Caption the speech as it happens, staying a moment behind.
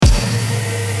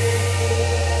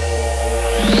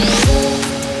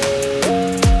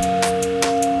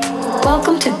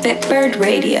Bitbird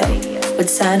Radio with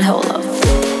San Holo.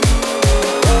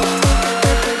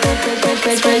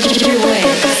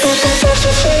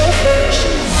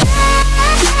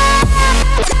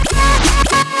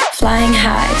 Flying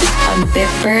high on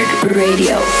Bitbird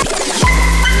Radio.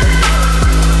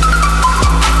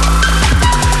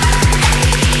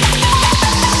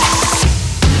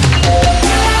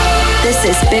 This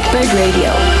is Bitbird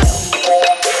Radio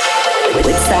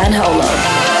with San Holo.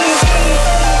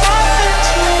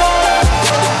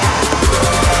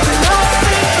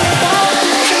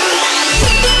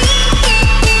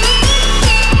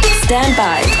 Stand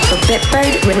by for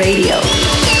Bitbird Radio.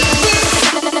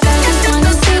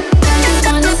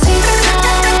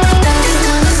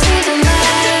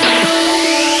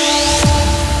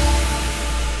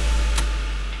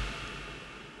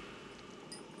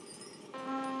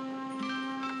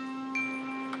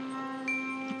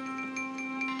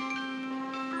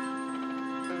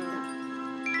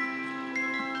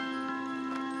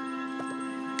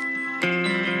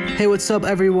 Hey, what's up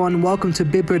everyone? Welcome to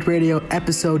Bitbird Radio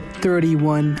episode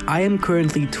 31. I am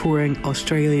currently touring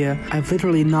Australia. I've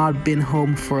literally not been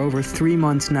home for over 3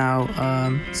 months now,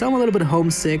 so I'm a little bit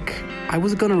homesick. I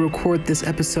was gonna record this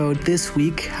episode this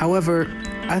week, however,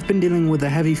 I've been dealing with a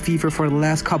heavy fever for the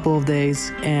last couple of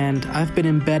days and I've been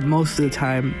in bed most of the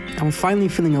time. I'm finally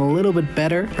feeling a little bit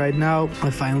better right now. I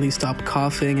finally stopped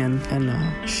coughing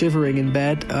and shivering in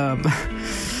bed.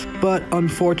 But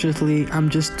unfortunately, I'm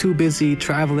just too busy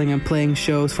traveling and playing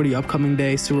shows for the upcoming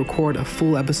days to record a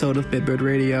full episode of Bitbird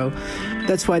Radio.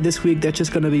 That's why this week there's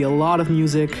just going to be a lot of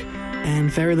music and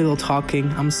very little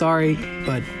talking. I'm sorry,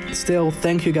 but still,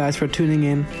 thank you guys for tuning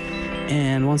in.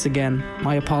 And once again,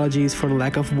 my apologies for the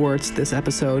lack of words this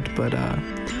episode, but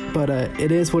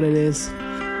it is what it is.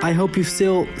 I hope you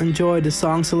still enjoyed the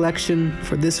song selection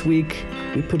for this week.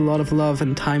 We put a lot of love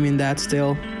and time in that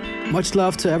still. Much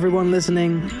love to everyone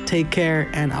listening. Take care,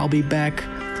 and I'll be back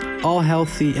all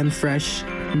healthy and fresh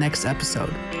next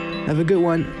episode. Have a good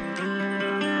one.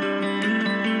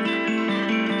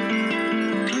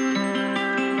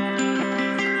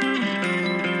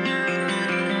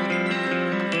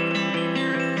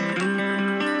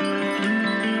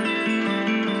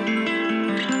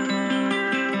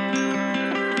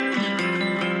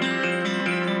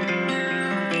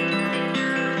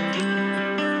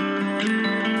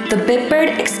 The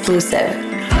Bitbird exclusive.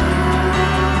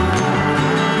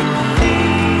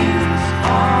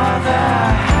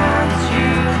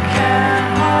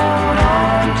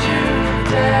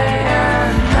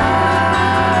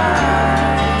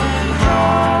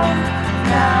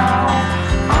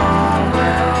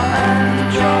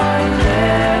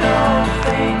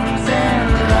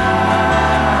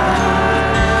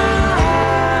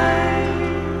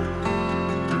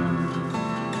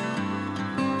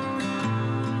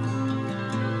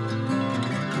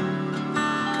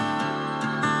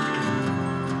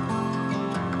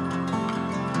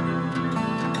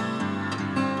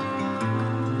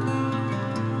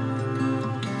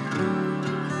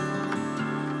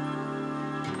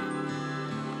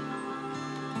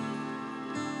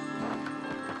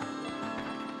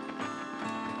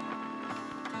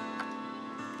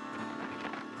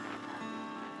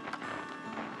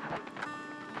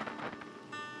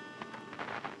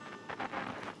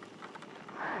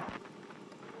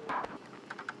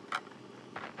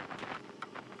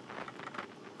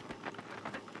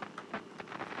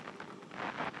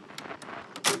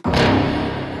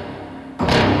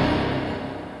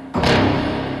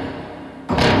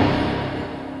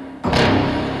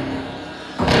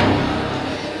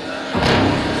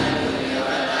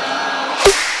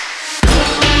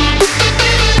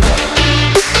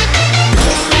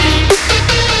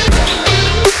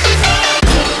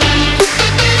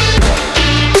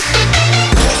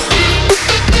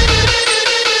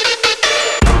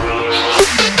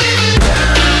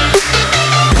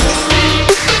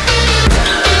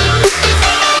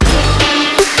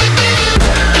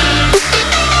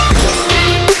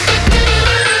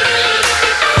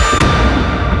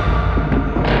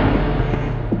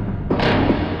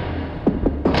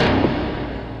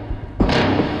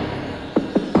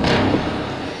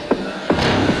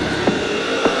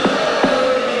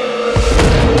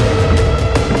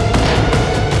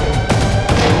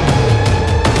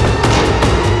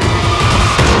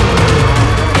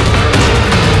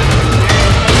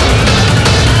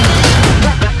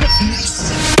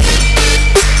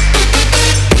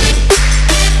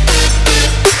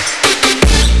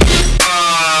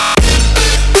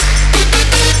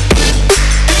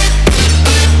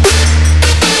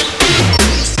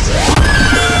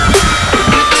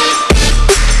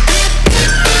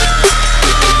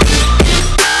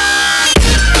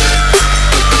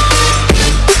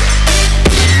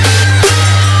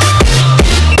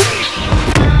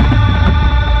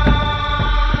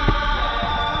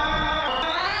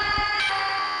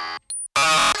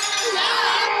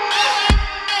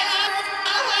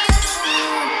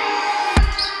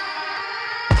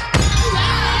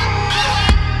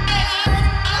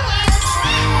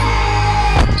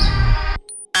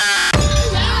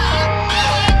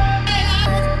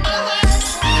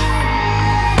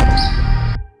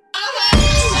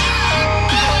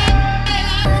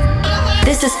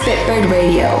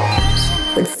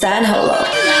 with Stan Holo.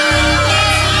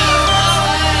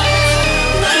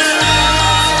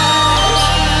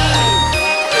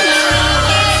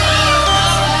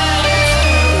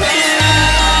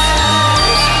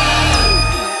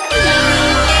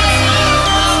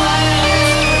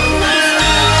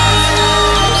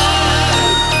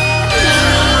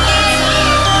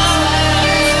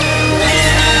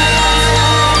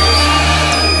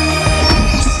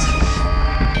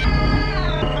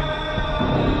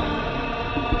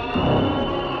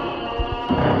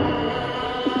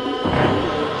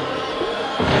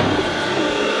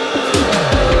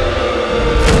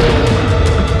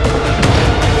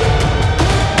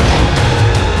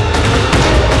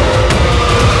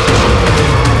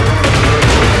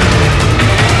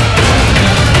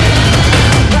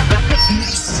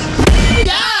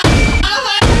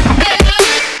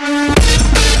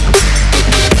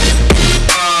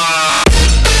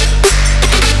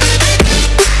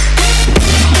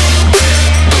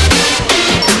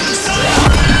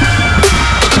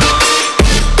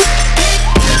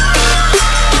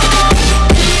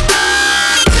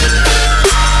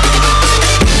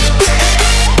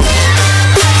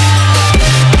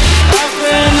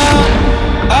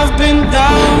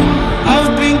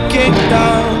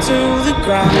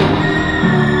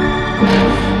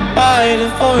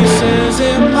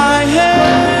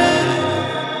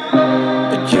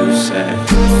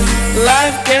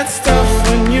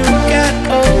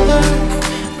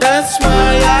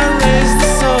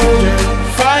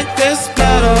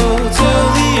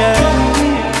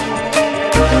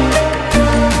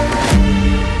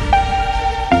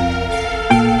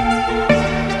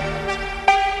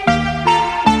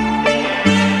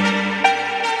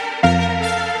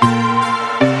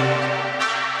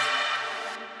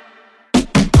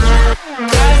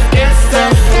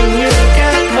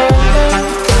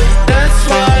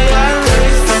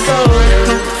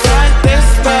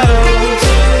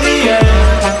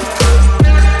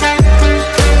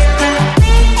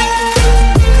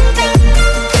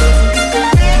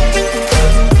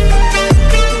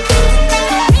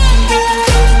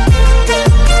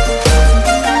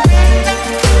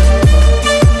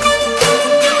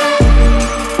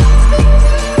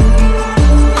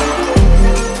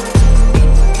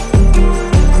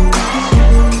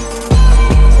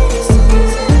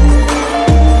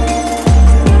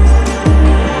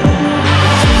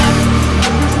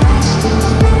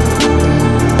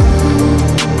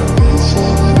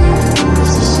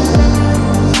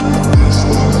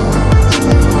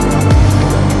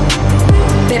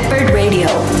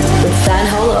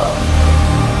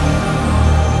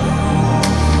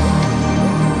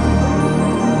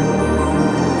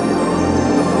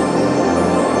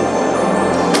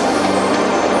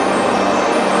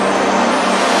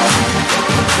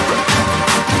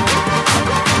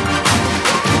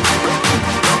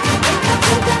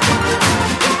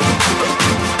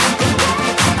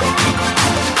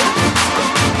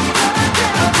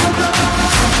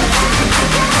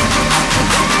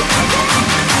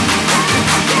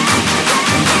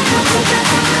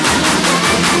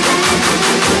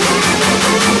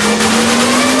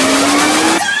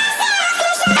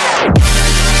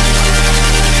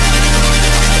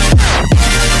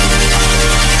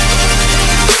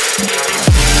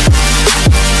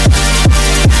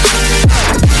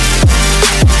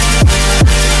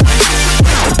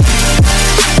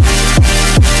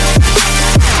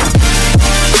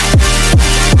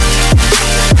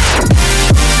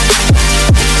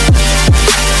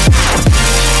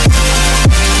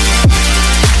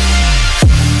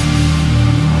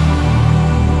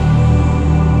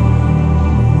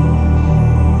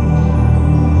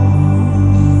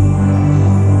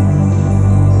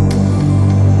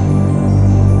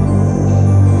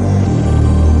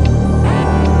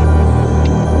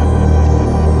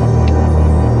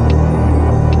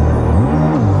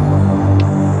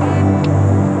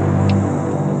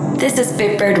 This is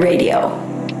Bitbird Radio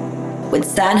with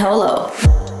Stan Holo.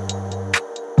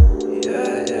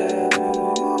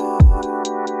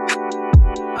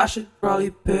 I should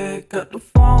probably pick up the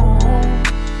phone.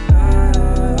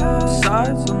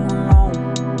 Besides, I'm alone.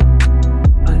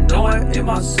 I know I hate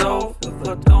myself if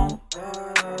I don't.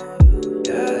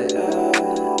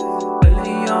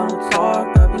 Lately I don't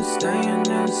talk, I've been staying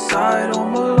inside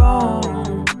on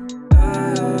alone.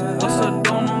 Plus I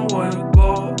don't know where to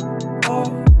go.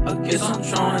 I guess I'm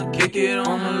trying to kick it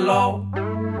on the low.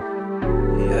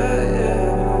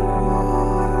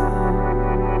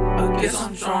 I guess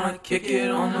I'm trying to kick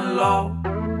it on the low.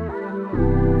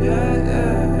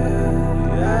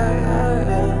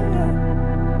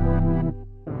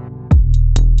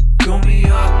 Fill me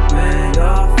up, man,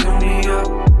 y'all fill me up.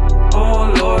 All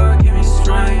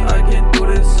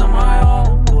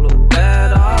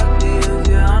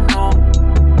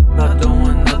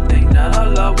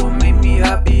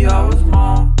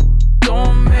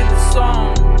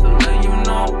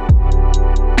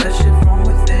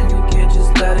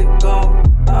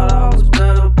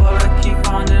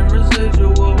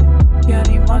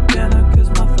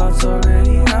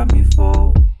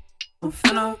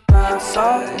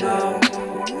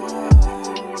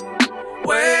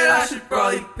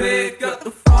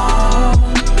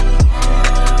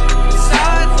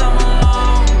Besides, I'm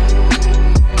alone.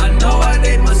 I know I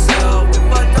hate myself if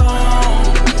I don't.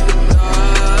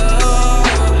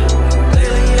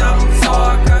 Lately I don't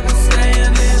talk, I've been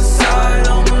staying inside,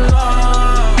 I'm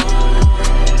alone.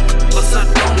 Plus I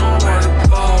don't know where to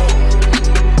go.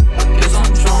 I guess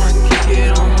I'm trying to kick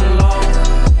it on the low.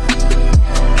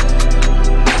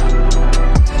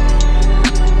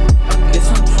 I guess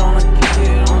I'm trying to kick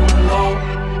it on the low.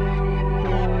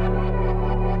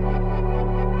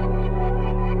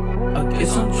 I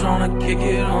guess I'm trying to kick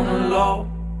it on the low.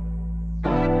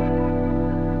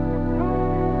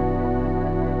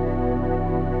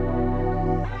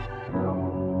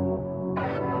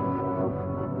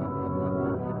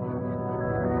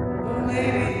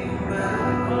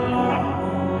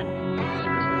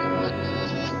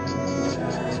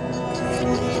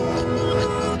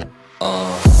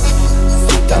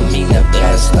 Vitamine,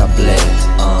 bruistablet,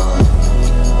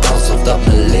 alsof dat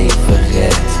mijn leven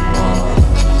redt.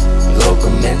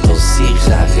 Roken menthol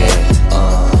sigaret,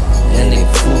 en ik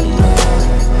voel me.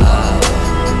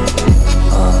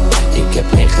 Ik heb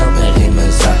geen geld meer in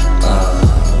mijn zak.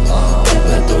 Ik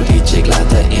ben door die chick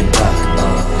laten inpak.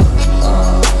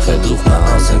 Gedroeg me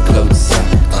als een klootzak.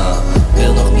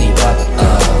 Wil nog niet wat,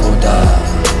 hoe dat?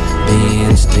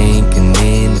 Binge drinken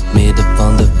in het midden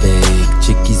van de week.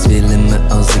 Chickies willen me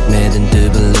als ik met een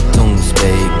dubbele tong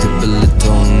spreek. Dubbele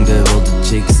tong, dubbel de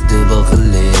chicks, dubbel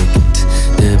gelikt.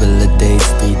 Dubbele dates,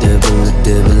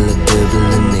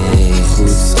 dubbele nee. Goed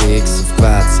schiks of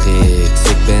kwaad schiks.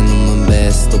 Ik ben op mijn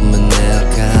best, op mijn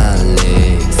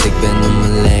alcoholics. Ik ben op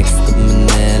mijn legs, op mijn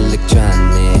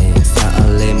electronics. Sta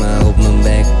alleen maar op mijn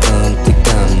bek, want ik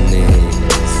kan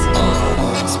niks.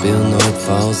 Speel nooit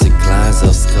vals, ik klaar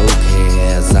zelfs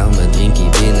cokeheer. Zou mijn drinkie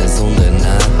binnen zonder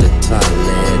na de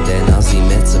toilet. En als hij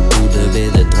met zijn poeder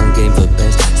weer de drank een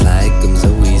verpest, sla ik hem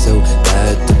sowieso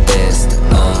uit de best.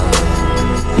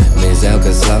 Mis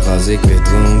elke slag als ik weer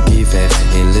dronkie vecht.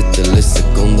 In luttele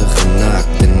seconden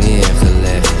genakt en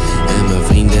neergelegd. En mijn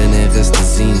vrienden nergens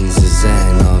te zien, ze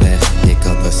zijn al weg. Ik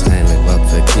had waarschijnlijk wat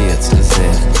verkeerds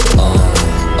gezegd.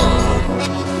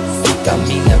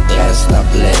 Vitamine,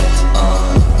 bruistablet,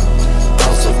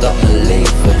 alsof dat mijn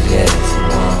leven redt.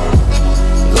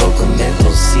 Roken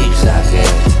menthol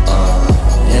sigaret,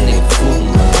 en ik voel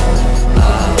me.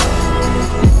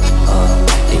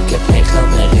 Ik heb geen geld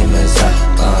meer in mijn zak.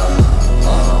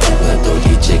 Ik ben door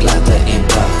die chick laten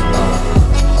inpak.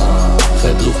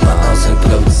 Gedroeg me als een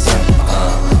klootzak.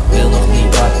 Wil nog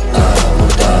niet wat, hoe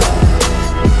dat?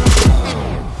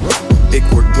 Ik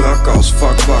word brak als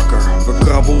vakbakker.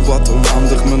 Bekrabbel wat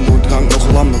onhandig, mijn doordrank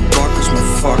nog lamme bakkers. Maar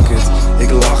fuck it,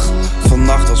 ik lach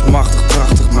vannacht als machtig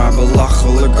prachtig. Maar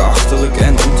belachelijk, achterlijk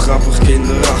en ongrappig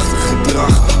kinderachtig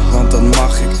gedrag. Want dan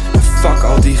mag ik, en fuck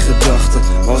al die gedachten.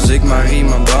 Was ik maar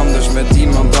iemand anders met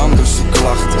iemand anders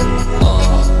klachten.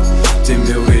 Tim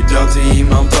wil weer dat hij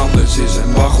iemand anders is.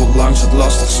 En waggelt langs het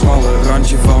lastig smalle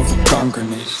randje van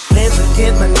verkankernis. Prinsen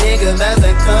kind, mijn nigga, wij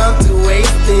zijn come to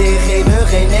waste it. Geef hun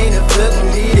geen ene fuck om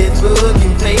wie dit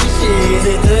fucking feestje is.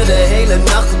 Zitten de hele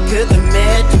nacht te kutten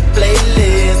met je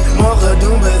playlist. Morgen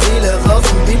doen we zielig als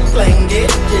een piepklein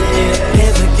gitje.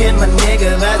 Prinsen kind, mijn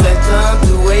nigga, wij zijn come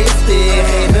to waste it.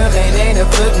 Geef hun geen ene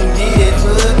fuck om wie dit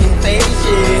fucking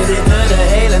feestje is. Zitten de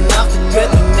hele nacht te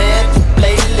kutten met je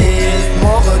playlist.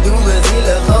 Morgen doen we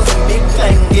zielig als een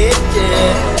piepklein gitje.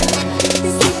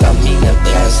 Vitamine,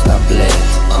 bruistablet,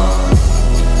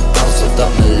 alsof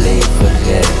dat mijn leven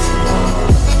redt.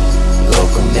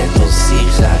 Roken menthol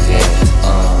sigaret,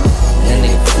 en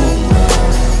ik voel me.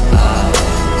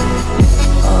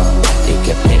 Ik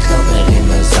heb geen geld meer in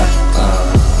mijn zak.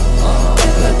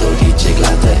 Ik ben door die chick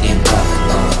laten inpak.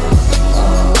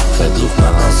 Gedroeg me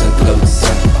als een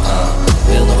klootzak.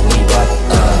 Wil nog niet wat,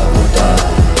 hoe dat?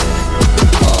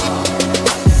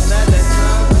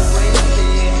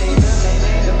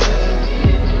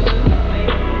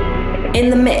 In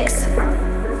the mix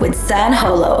with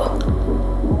Holo.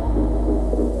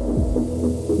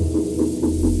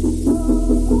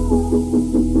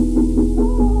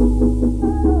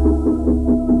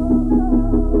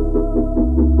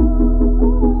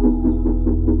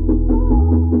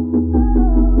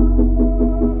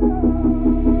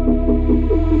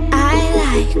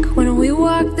 When we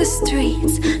walk the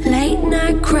streets, late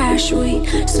night crash, we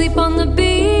sleep on the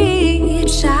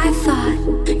beach. I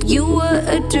thought you were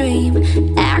a dream,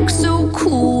 act so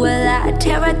cool while I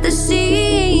tear at the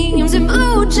seams. In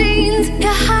blue jeans,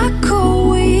 yeah, how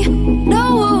could we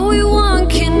know what we want?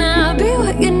 Can I be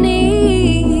what you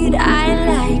need? I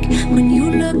like when you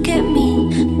look at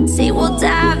me, say we'll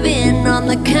dive in on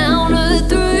the count of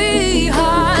three.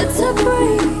 Hard to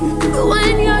breathe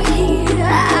when you're here.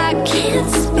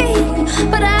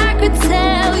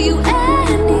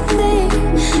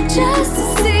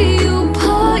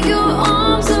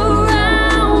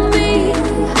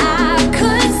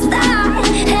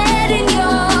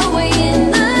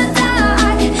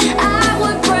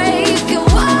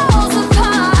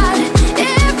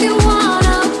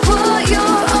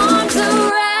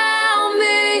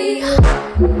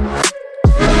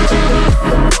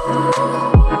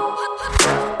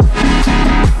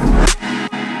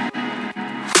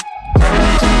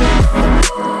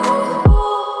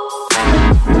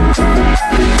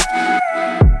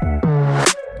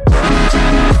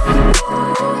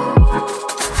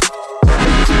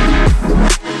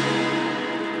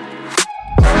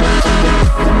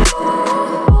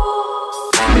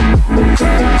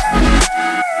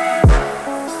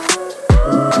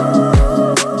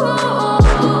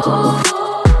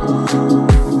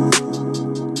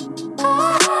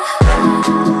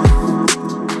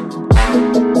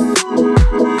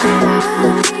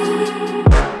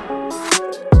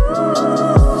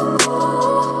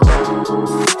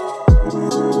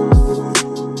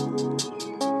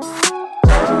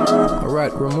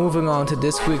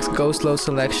 this week's Go Slow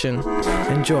selection.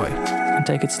 Enjoy and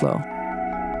take it slow.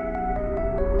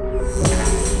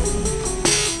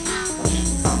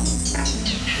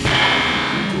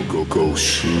 Go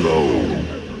slow.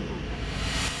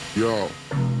 Yo.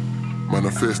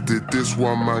 Manifested this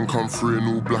one man come through in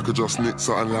all black. I just nicked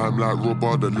something limelight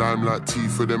rubber, the limelight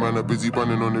teeth for them man are busy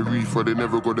bunning on the reefer. They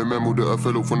never got the memo that a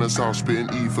fellow from the south spitting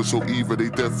ether. So either they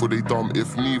deaf or they dumb.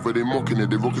 If neither, they mocking it.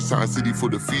 They rockin' Satin City for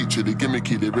the feature. They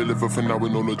gimmicky, they relevant for now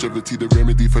with no longevity. The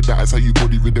remedy for that is how you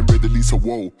body rhythm readily. So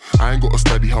whoa, I ain't gotta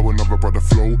study how another brother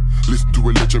flow. Listen to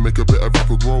a legend, make a better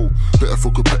rapper grow. Better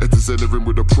for competitors entering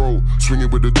with a pro. Swinging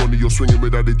with a Donny, you're swinging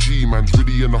without a G. Man's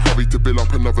really in a hurry to build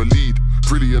up another lead.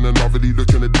 Really in another lead,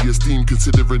 looking at the esteem.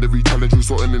 Considering every challenge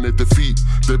resulting in a defeat.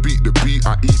 They beat the beat,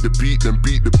 I eat the beat. Then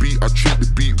beat the beat, I treat the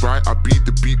beat right. I beat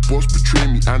the beat, boss betray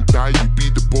me and die. You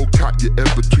beat the bow cat, you're in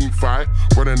between fight.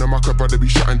 Running the muck, I'd rather be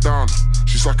shutting down.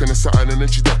 She sucking a satin and then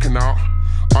she ducking out.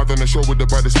 I done a show with the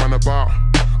baddest man about.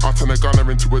 I turn a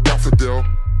gunner into a daffodil.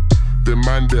 The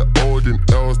man they're old in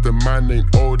L's, the man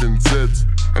ain't old in Z's.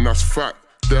 And that's fact,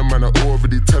 them man I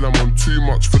already tell them I'm too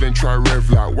much for them try rev.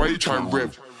 Like, why you try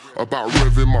rev? About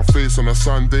revving my face on a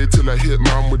Sunday till I hit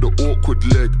man with the awkward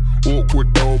leg.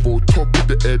 Awkward elbow, top of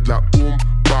the head like boom,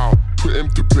 bow. Put him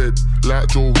to bed like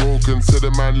Joe Rogan. Said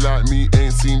a man like me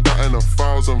ain't seen that in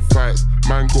 1,000 fights.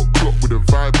 Man got clocked with a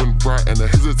vibrant right and a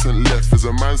hesitant left. Is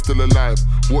a man still alive?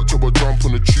 Watch how I jump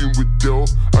on a tune with Dill.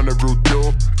 On a real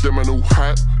deal, them man all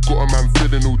hype. Got a man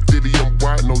feeling all diddy and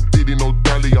white. No diddy, no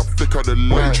dally, I flicker the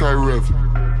light. Why you try rev?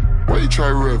 Why you try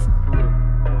rev?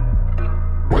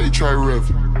 Why you try rev?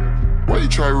 Why you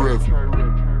try rev?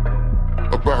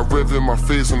 About revving my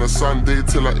face on a Sunday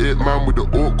till I hit man with the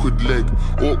awkward leg.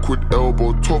 Awkward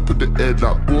elbow, top of the head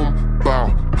like boom,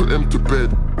 bow. Put him to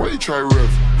bed. Why you try rev?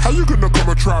 How you gonna come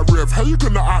and try rev? How you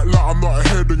gonna act like I'm not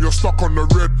ahead and you're stuck on the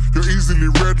red? You're easily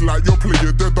red like you're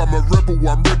playing dead. I'm a rebel,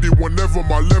 I'm ready whenever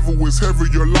my level is heavy.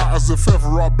 You're light as a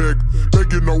feather, I beg.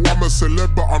 Begging, no, I'm a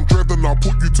celeb, but I'm dreading. I'll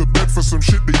put you to bed for some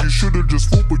shit that you should've just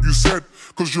thought what you said.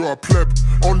 Cause you're a pleb.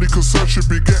 Only concern should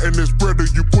be getting this bread. Are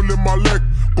you pulling my leg?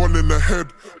 Gone in the head.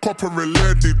 Copper and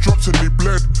lead, he dropped and he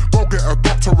bled. Go get a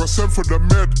doctor or send for the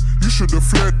med. You should've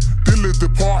fled. Dylan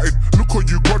departed. Look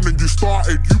what you gone and you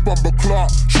started. You bumper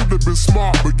clock. Should've been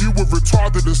smart, but you were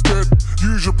retarded instead.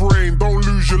 Use your brain, don't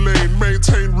lose your lane.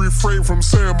 Maintain, refrain from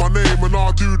saying my name, and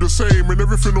I'll do the same. And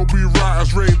everything will be right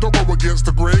as rain. Don't go against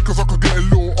the grain, cause I could get a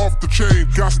little off the chain.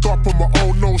 Gassed up on my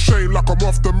own, no shame, like I'm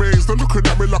off the mains. They're looking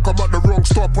at me like I'm at the wrong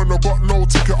stop. When I got no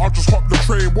ticket, I just hop the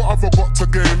train. What have I got to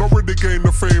gain? Already gained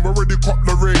the fame, already caught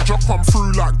the range. I come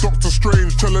through like Doctor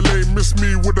Strange. Tell a lame, miss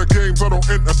me with the games, I don't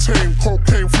entertain.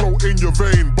 Cocaine flow in your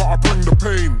vein, but I bring the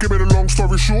pain. Give me the long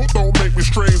story short, don't make me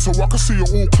strain. So I can see it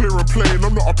all clear and plain.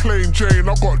 I'm not a plain Jane,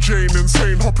 I got Jane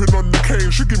insane. Hopping on the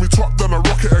cane, she give me top, then I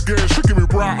rock it again. She give me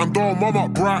bright and dome, I'm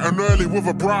up bright and early with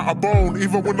a brighter bone.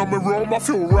 Even when I'm in Rome, I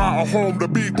feel right at home. The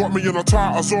beat got me in a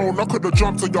tighter zone. I could've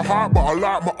jumped in your heart, but I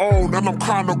like my own. And I'm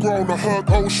kinda grown, I heard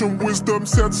ocean wisdom.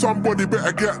 Said somebody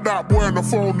better get that boy on the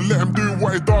phone. Let him do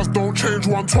what he does, don't change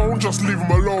one tone, just leave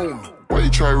him alone. Why you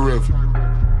try rev?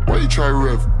 Why you try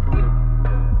rev?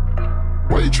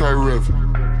 Why you try rev?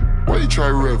 Why you try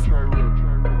rev?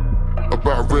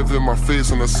 About revving my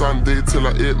face on a Sunday till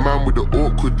I hit man with the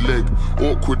awkward leg.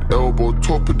 Awkward elbow,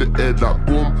 top of the head like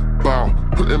boom, bow.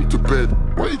 Put him to bed.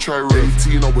 Why you try rev?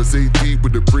 18, I was 8 deep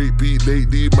with a break beat.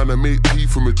 Lately, man, I made P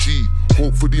from a G.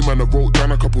 Hopefully, man, I wrote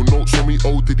down a couple notes for me.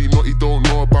 Oh, did he not? He don't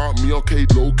know about me. Okay,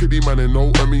 low kitty, man, I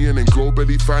know me and then glow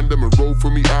belly fan them and roll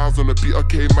for me. Eyes on the beat,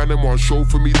 okay, man, and one show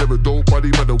for me. They're a dope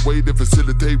buddy, by the way they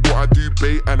facilitate what I do,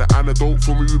 bait and an antidote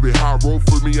for me. We be high road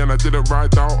for me, and I didn't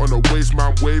ride out on a waste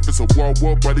man wave. It's a wild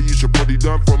world, buddy. You should probably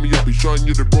learn from me. I'll be showing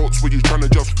you the ropes when you trying to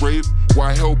just rave.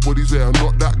 Why hell bodies that are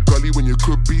not that gully when you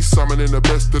could be summoning the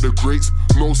best of the greats?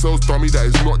 No cells, dummy, that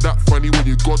is not that funny when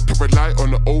you got to rely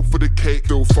on the O for the cake.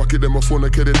 Still fuck it, them a phone, I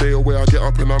get a day away. I get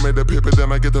up and I made the paper,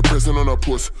 then I get the present on a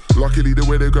puss. Luckily, the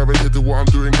way they gravitate to what I'm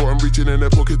doing, got them reaching in their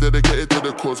pocket, dedicated to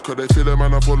the cause. Cause they feel a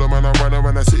man, I follow man, I run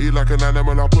around the city like an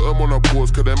animal. I put them on a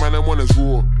pause, cause their man, them one is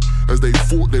raw. As they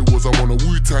thought they was, I'm on a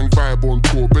Wu-Tang vibe on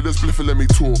tour. Better spliff and let me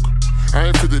talk. I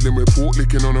ain't fiddling with pork,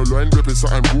 licking on a line, ripping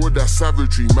something raw, that's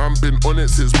savagery. Man been on it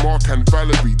since Mark and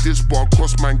Valerie. This bar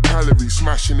cost man calories,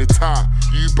 smashing it high.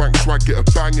 Eubank swag, get a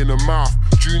bang in the mouth.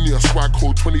 Junior swag,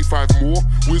 hold 25 more.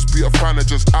 Wiz be a fan of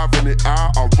just having it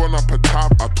out. I run up a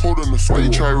tab, I told them to score. Why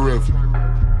you try rev?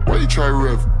 Why you try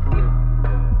rev?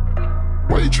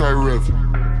 Why you try rev?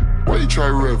 Why you try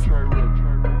rev?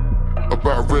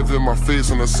 About revving my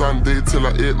face on a Sunday till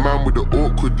I hit man with the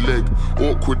awkward leg.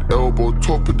 Awkward elbow,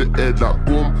 top of the head like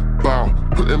boom, bow,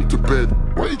 put him to bed.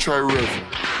 Why you try rev?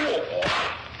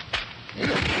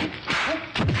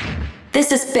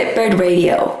 This is Bitbird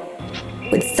Radio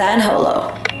with San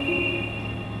Holo.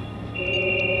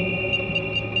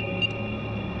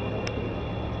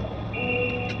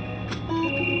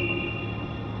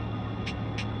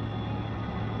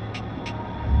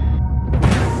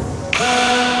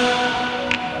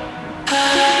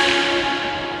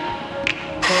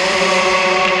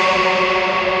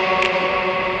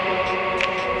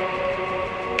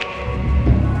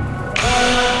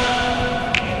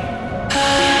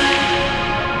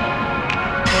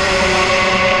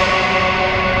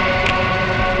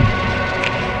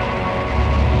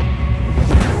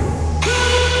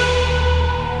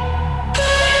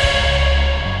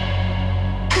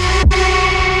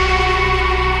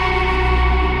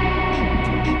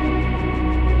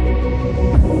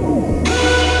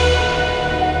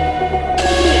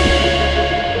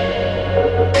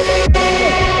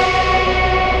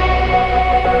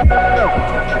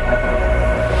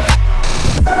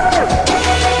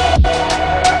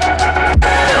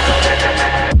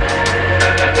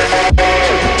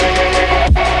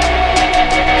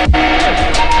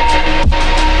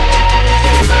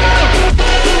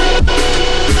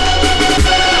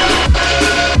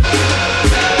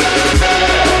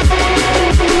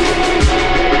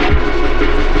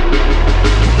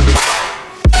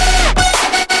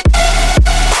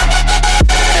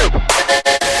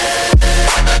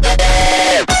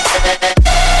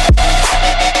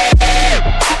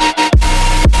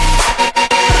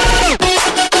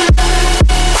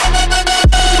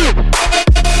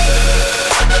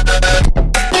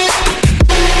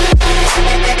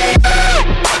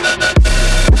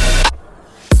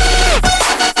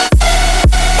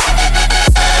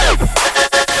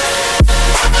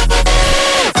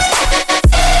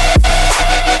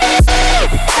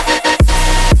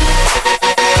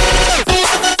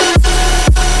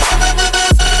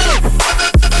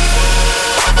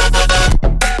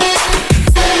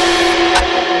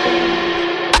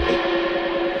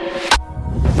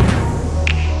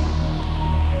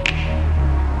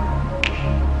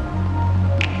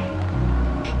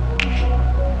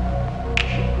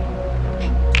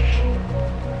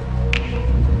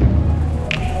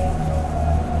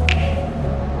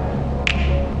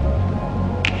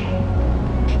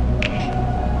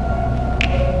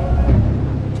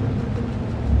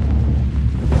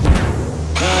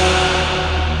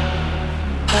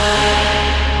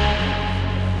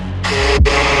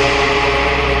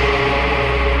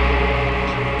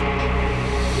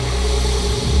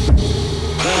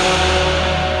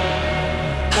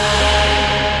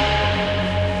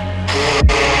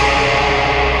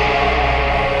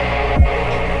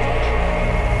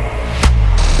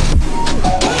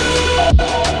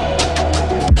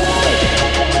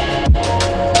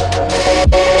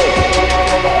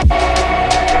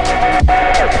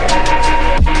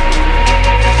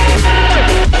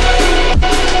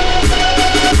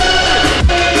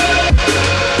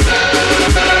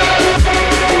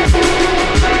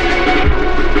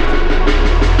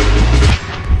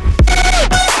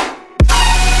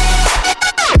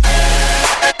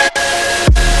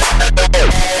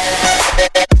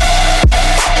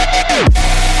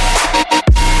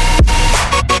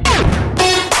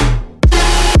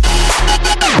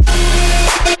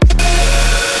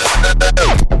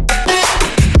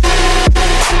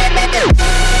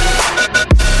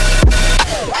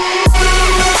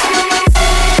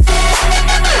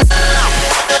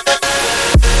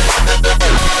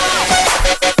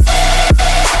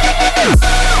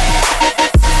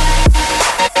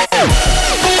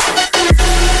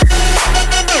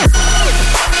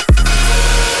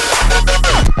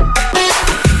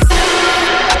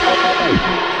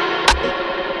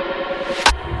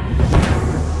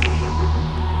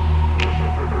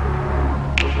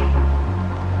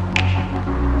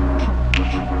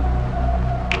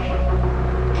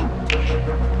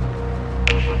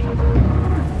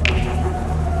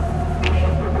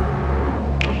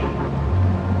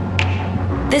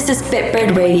 This is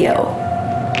Bitbird Radio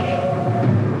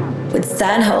with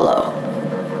San Holo.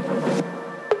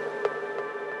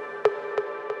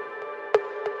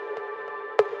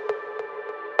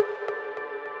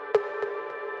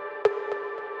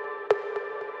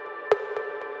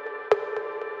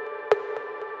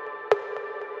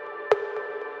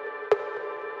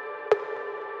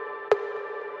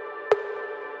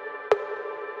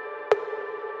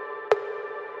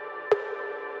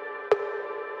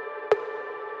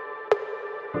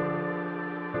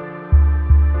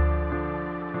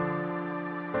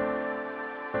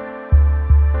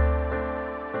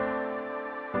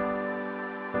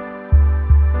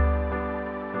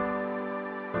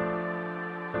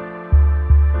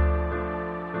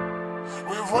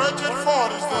 We've waited for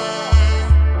this day.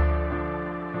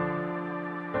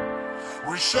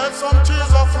 We shed some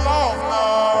tears of love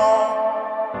now,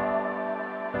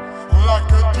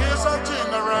 like a desert in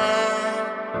the rain.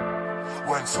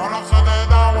 When son of the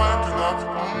dead are waking up,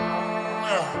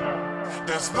 yeah.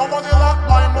 There's nobody like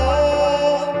my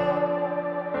mom.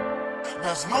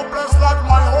 There's no place like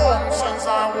my home since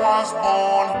I was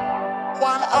born.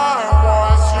 When I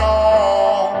was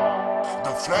young,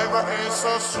 the flavor is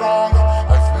so strong.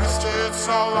 I've missed it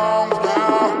so long,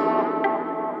 yeah.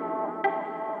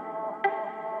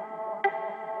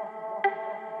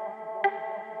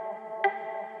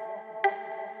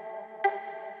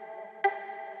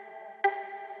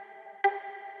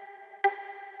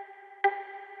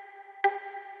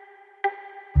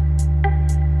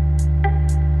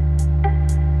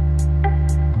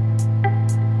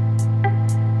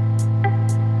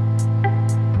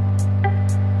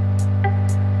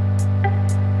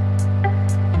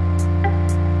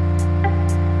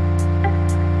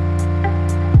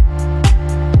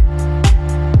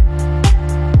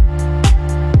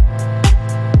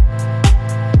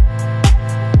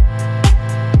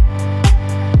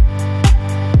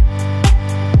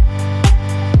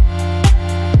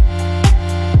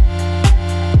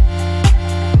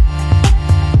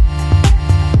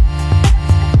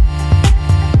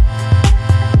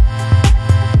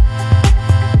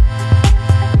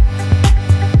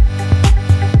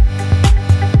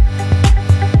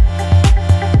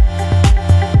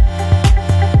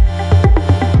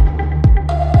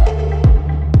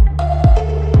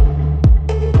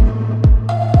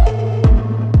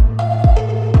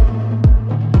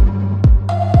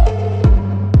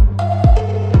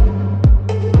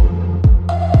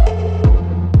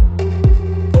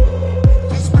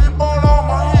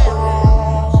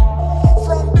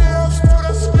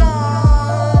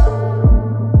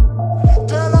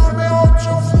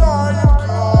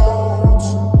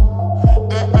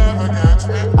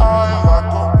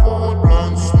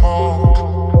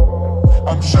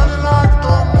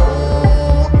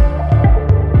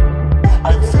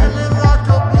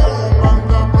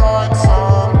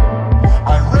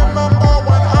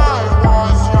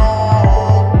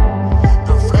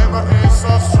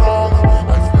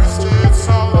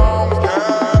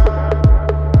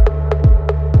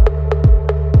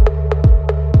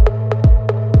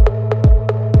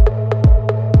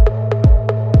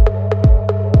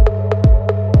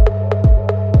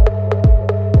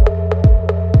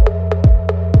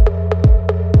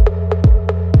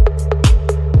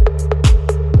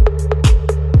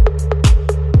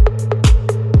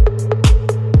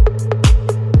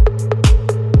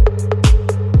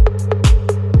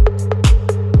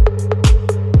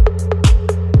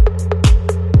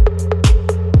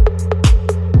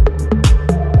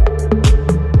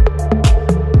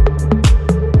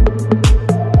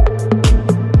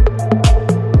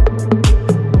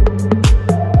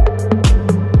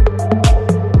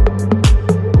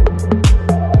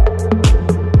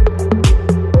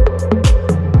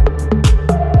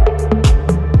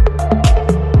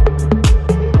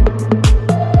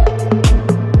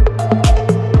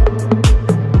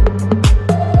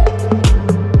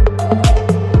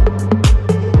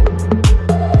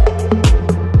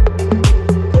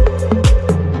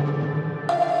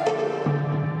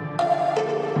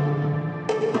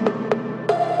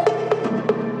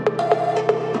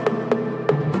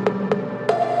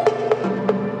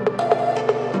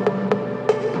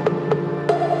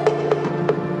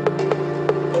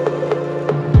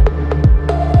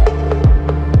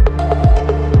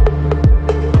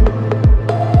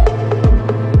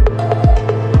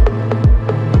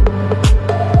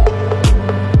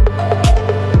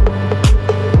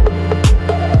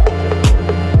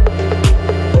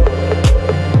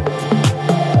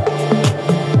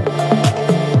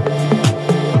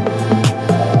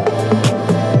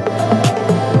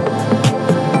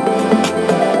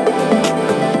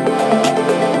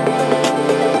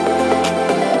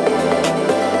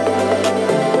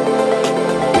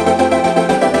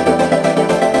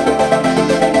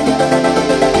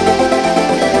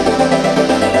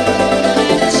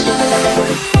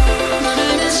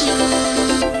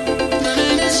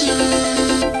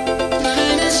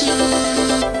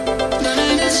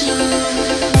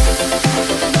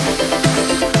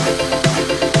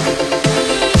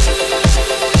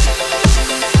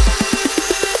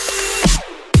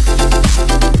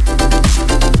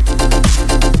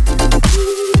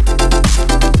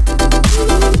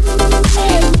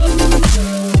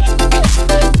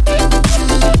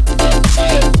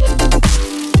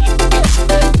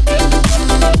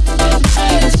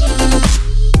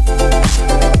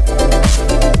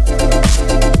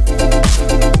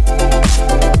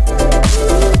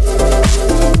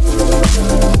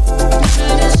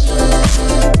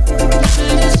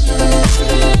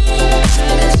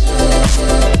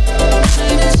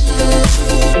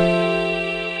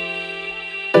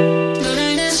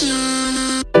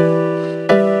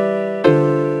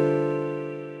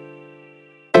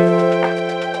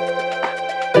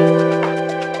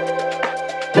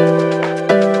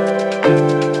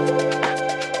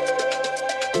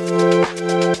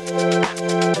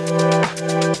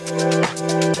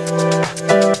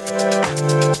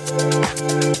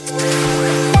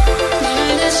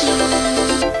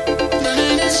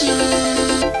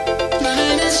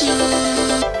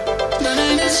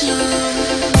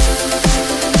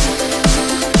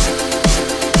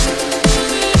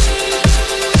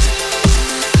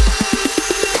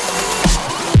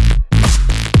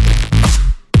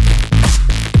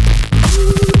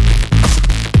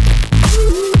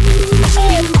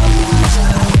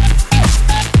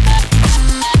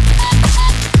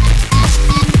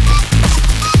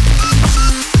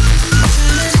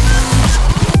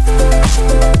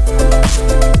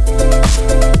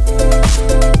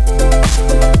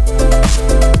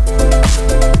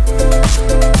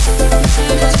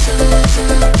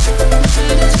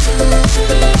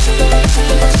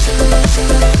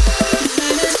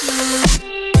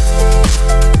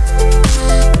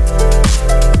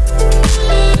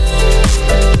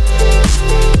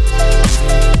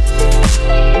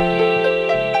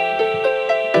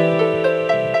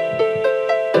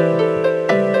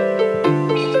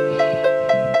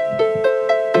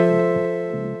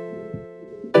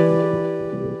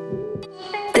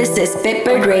 This is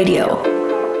Bitbird Radio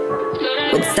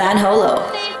with San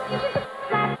Holo.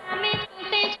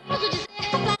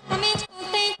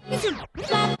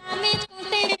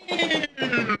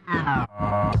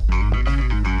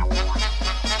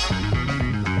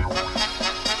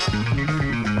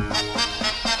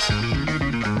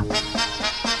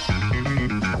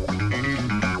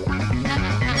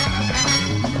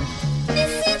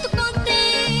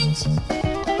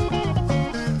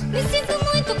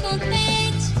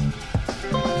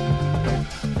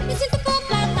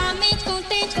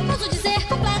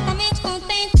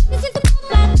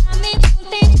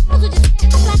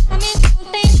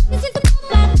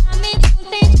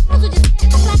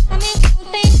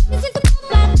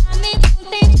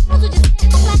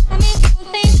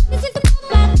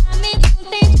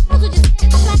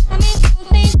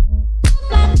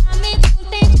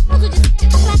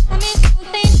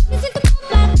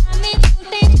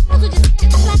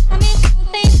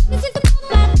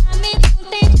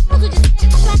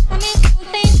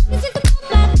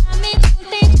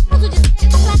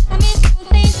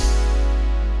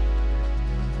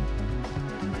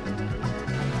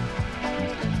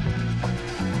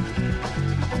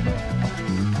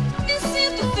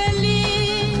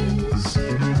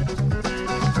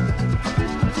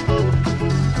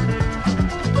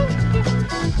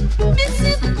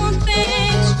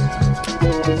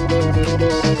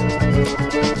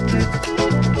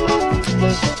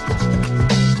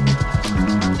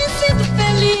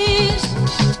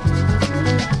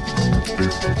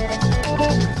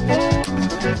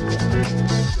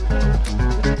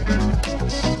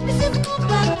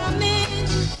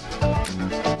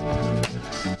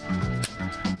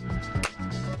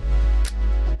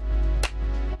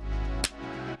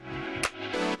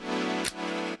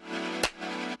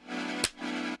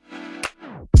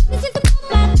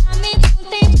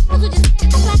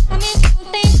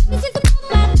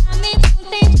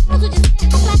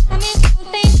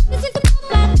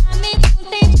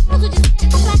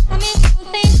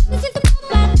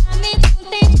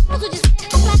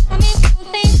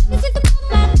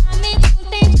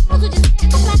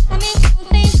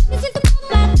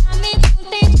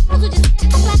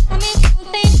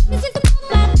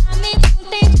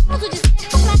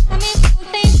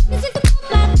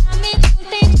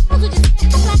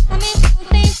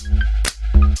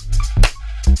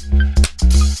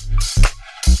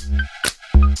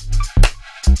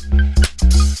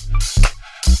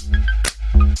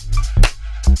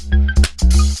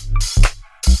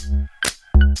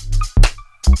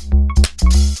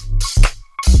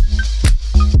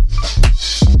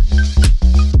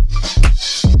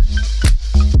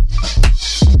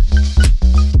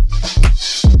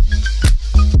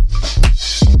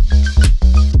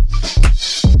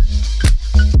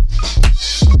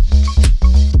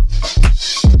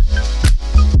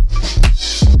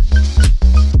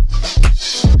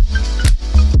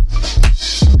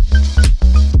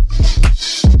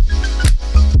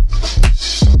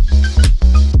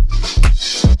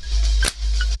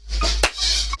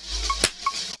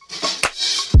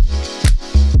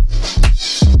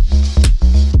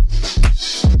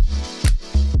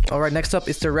 Alright, next up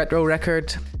is the retro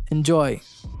record. Enjoy.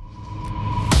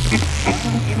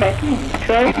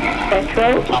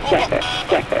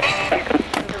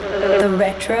 The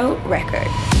retro record.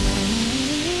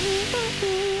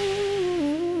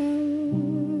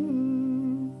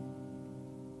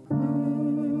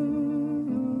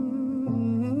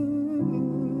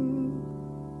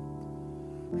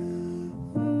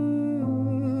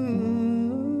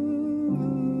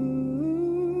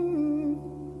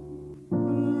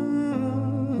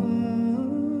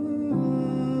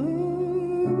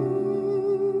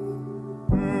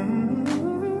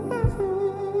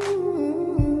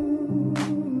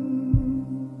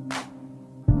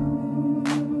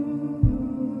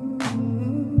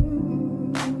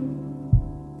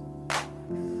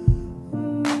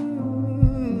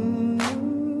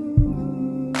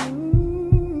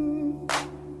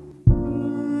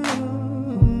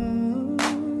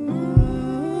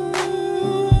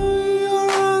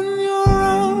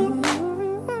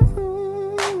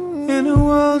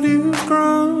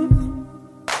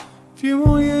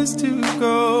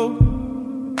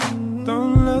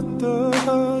 Don't let the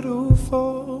hurdle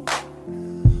fall.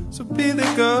 So be the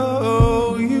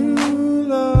girl you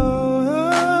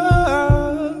loved.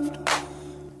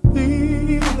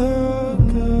 Be the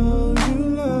girl you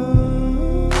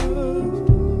loved.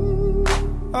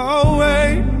 I'll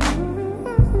wait.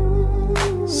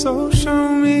 So show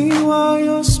me why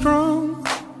you're strong.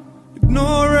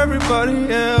 Ignore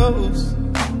everybody else.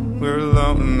 We're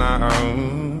alone now.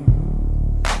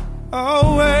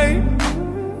 I'll wait.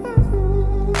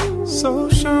 So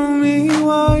show me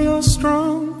why you're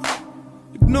strong.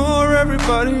 Ignore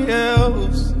everybody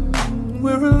else.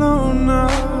 We're alone now.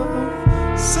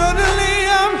 Suddenly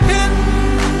I'm hit.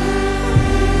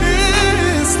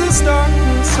 It's this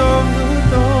darkness of the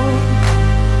dawn.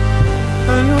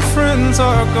 And your friends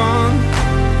are gone.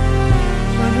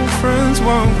 And your friends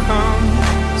won't come.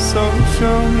 So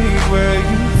show me where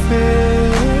you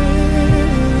fit.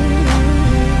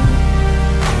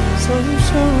 So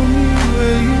show me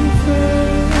where you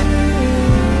fit.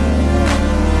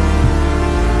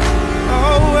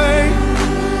 I'll wait.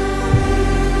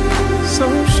 So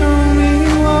show me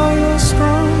why you're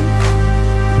strong.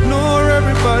 Ignore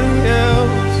everybody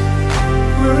else.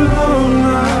 We're alone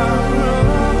now.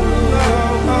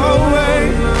 I'll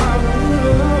wait.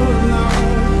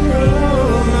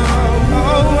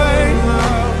 I'll wait.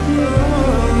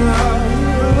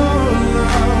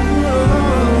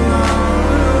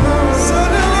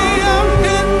 Suddenly I'm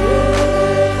hit.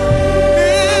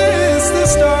 It's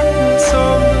this darkness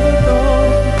of the dawn.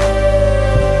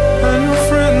 And your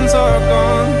friends are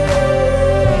gone.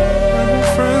 And your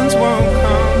friends won't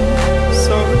come.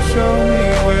 So show me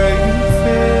where you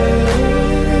fit.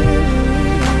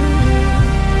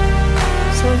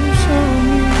 So show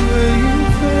me where you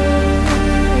fit.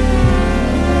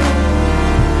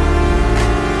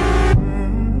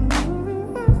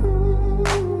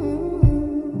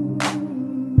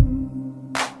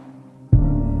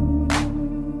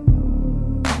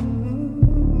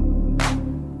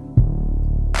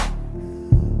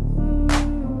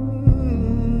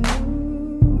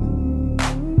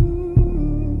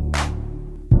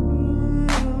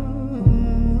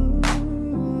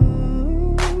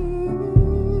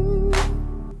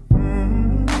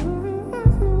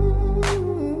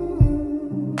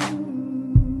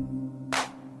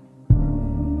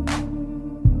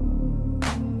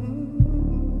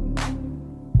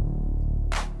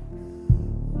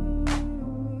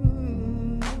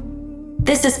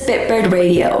 This is Bitbird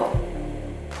Radio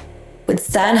with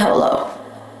San Holo.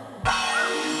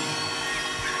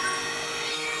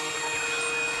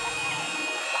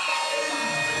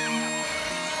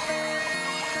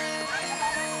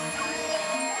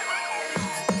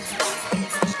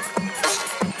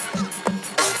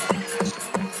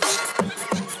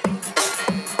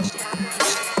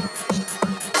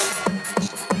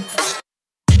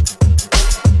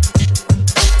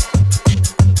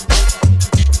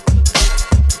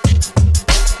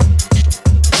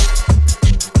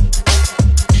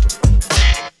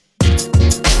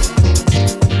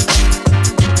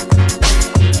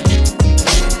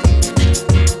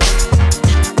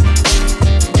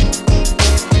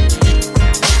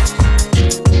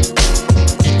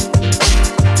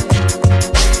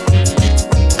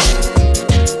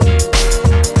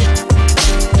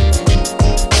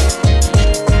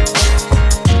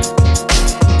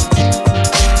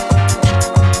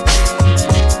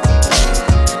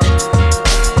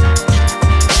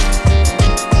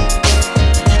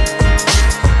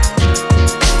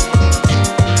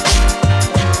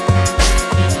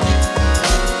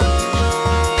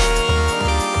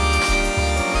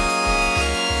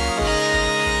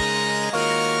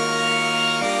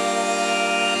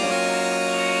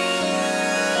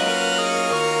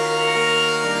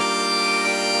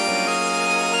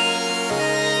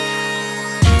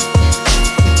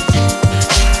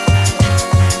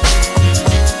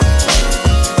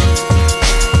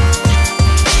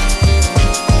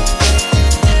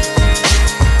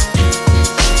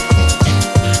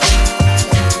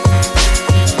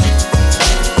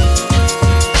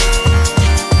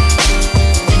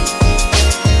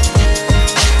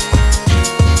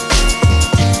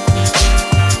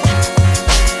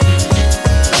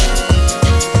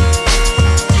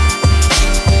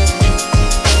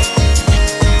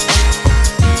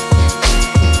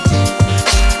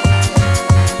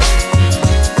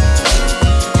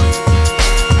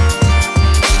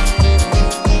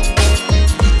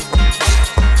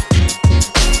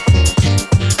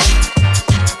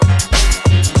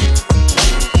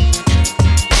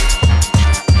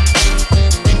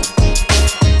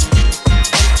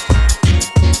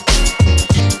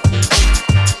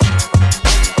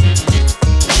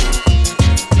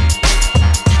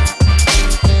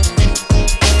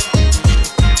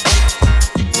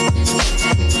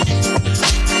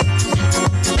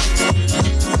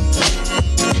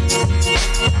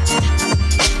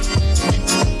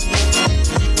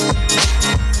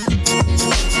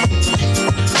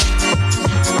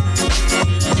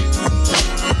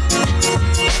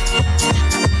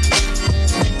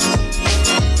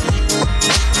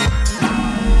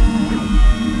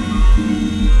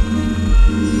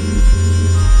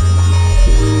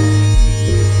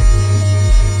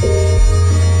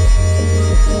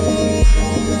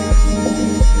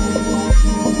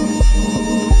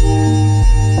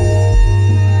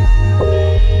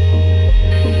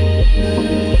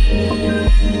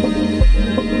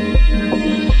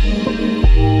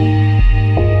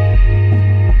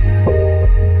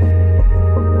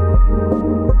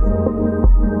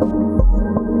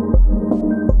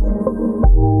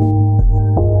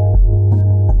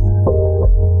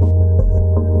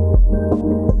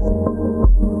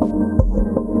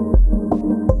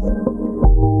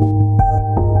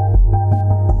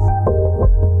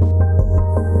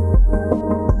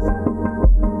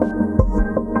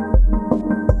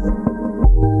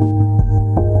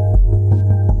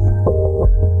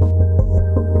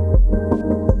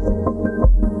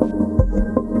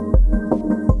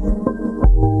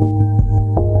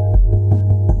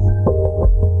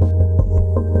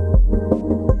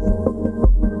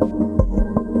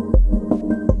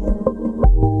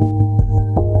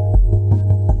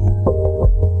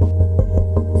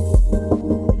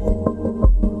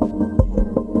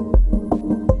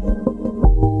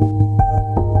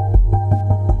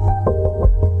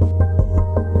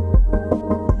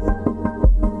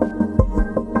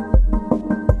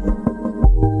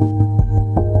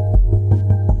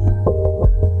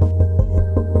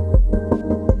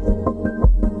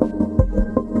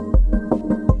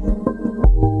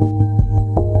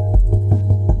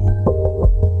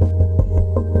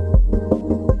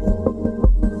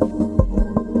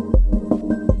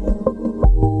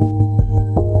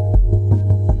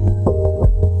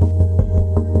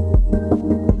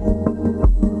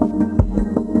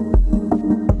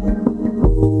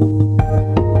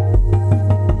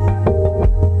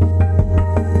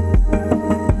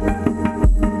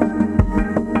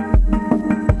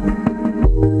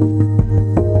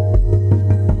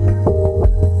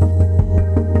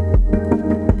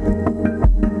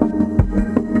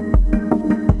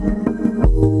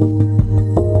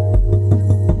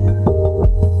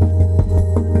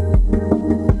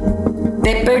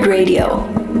 Radio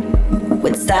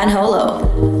with Stan Holo.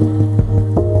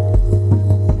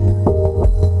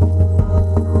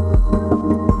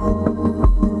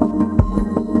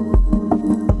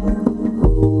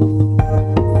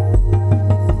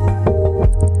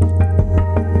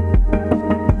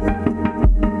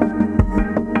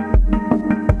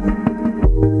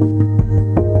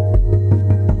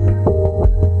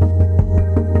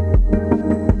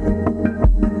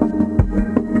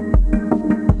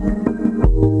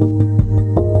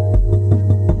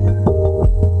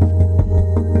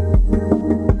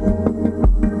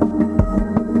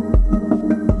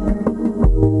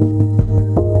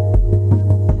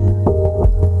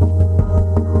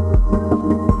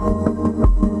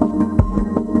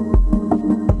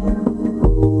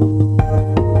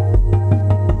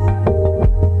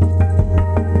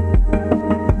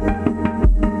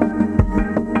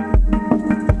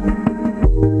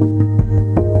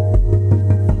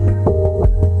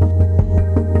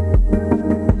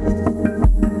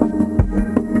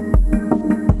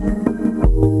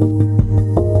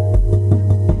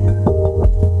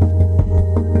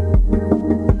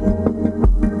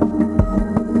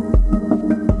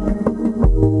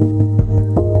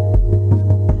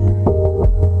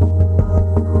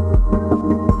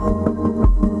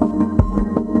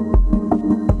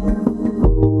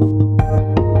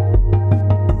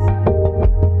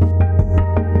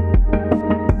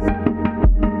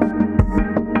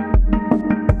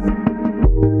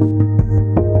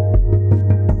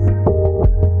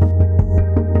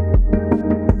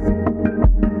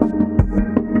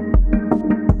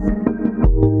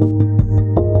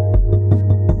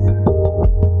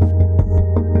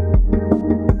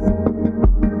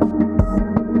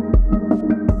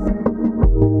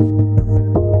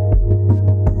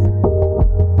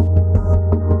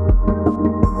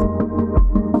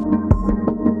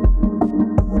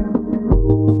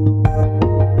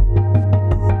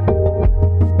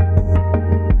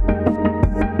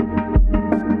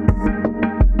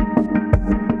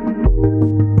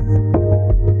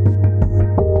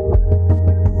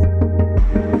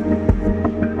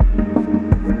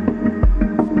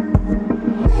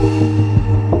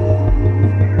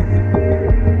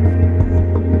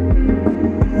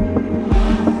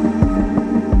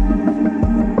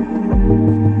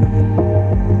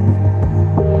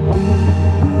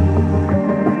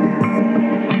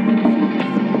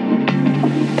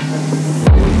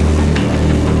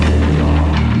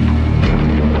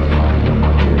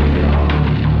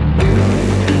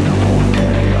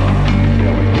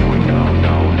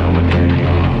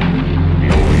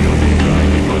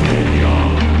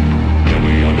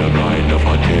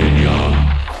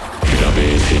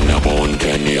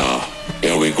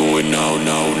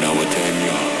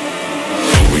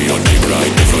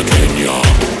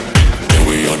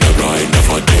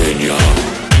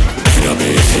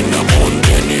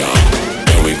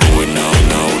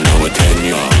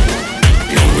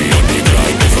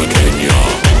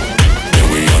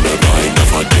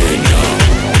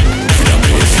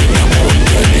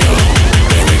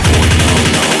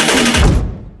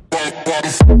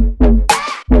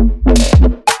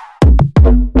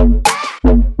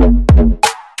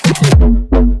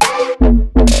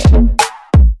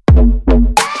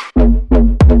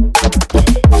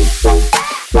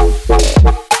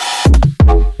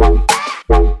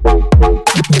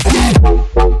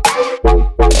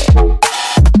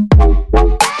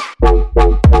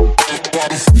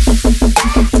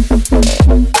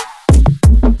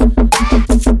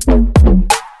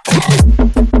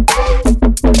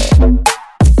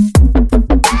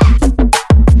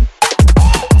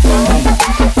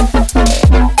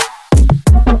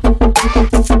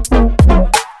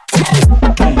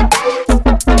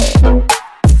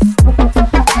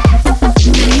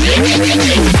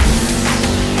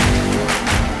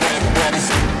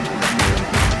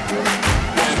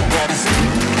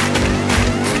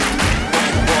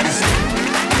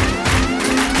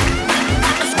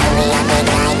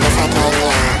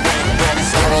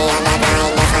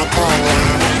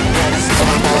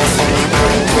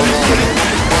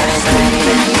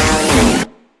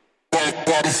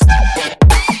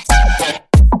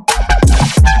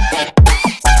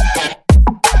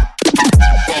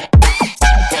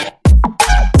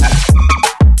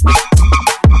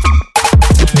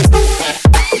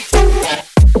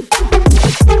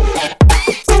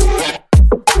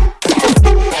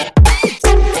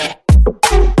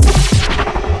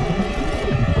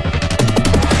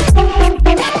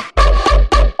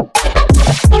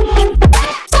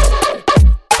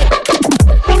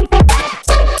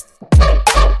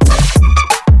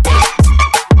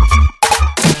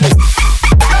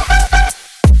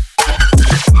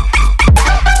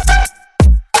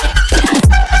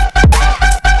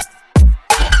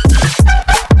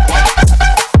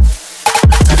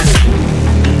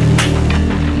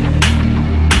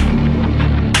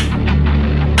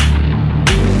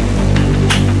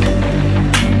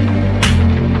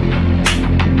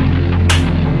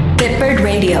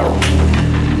 Radio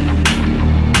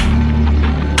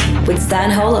with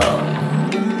Stan Holo.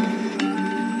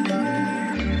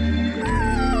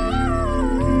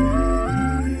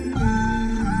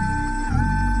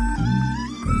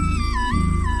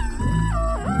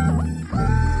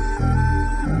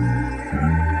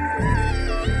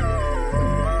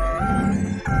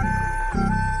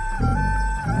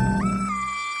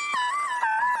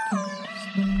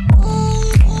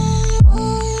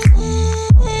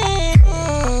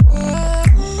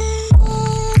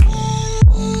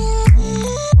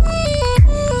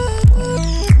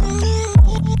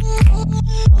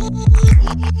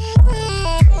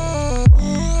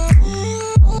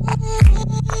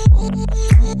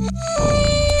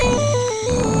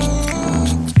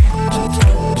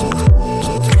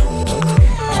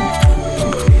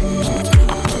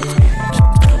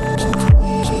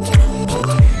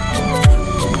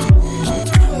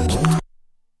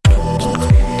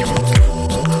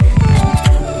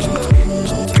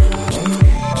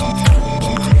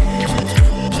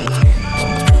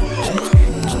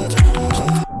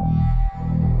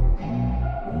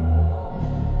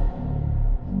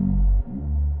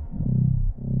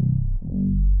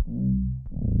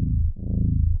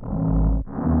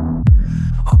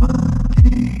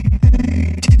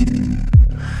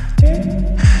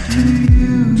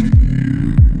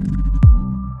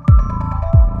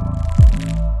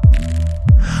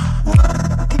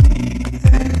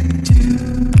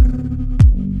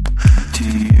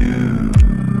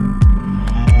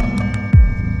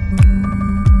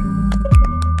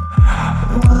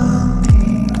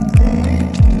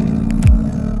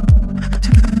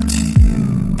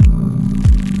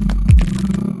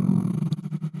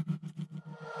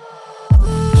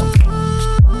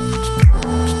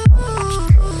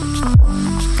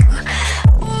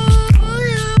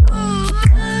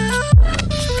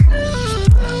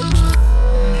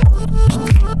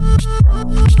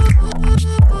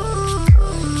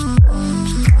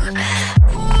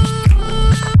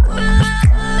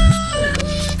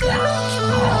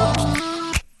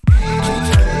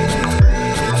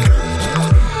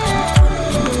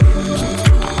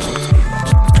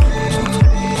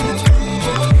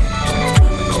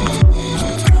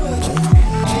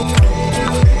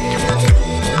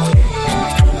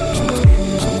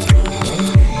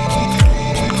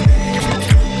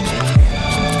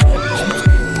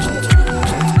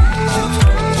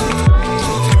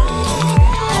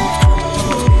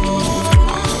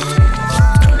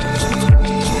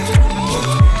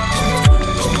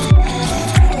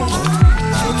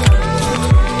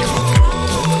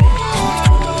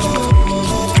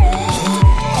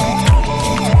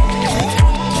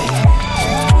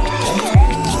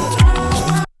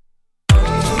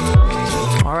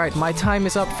 My time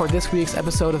is up for this week's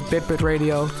episode of Bitbird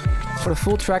Radio. For the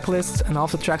full track list and all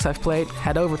the tracks I've played,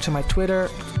 head over to my Twitter,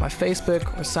 my Facebook,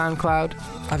 or SoundCloud.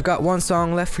 I've got one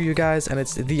song left for you guys, and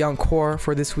it's the encore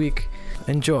for this week.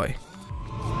 Enjoy.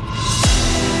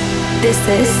 This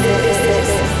is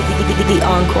the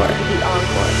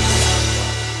encore.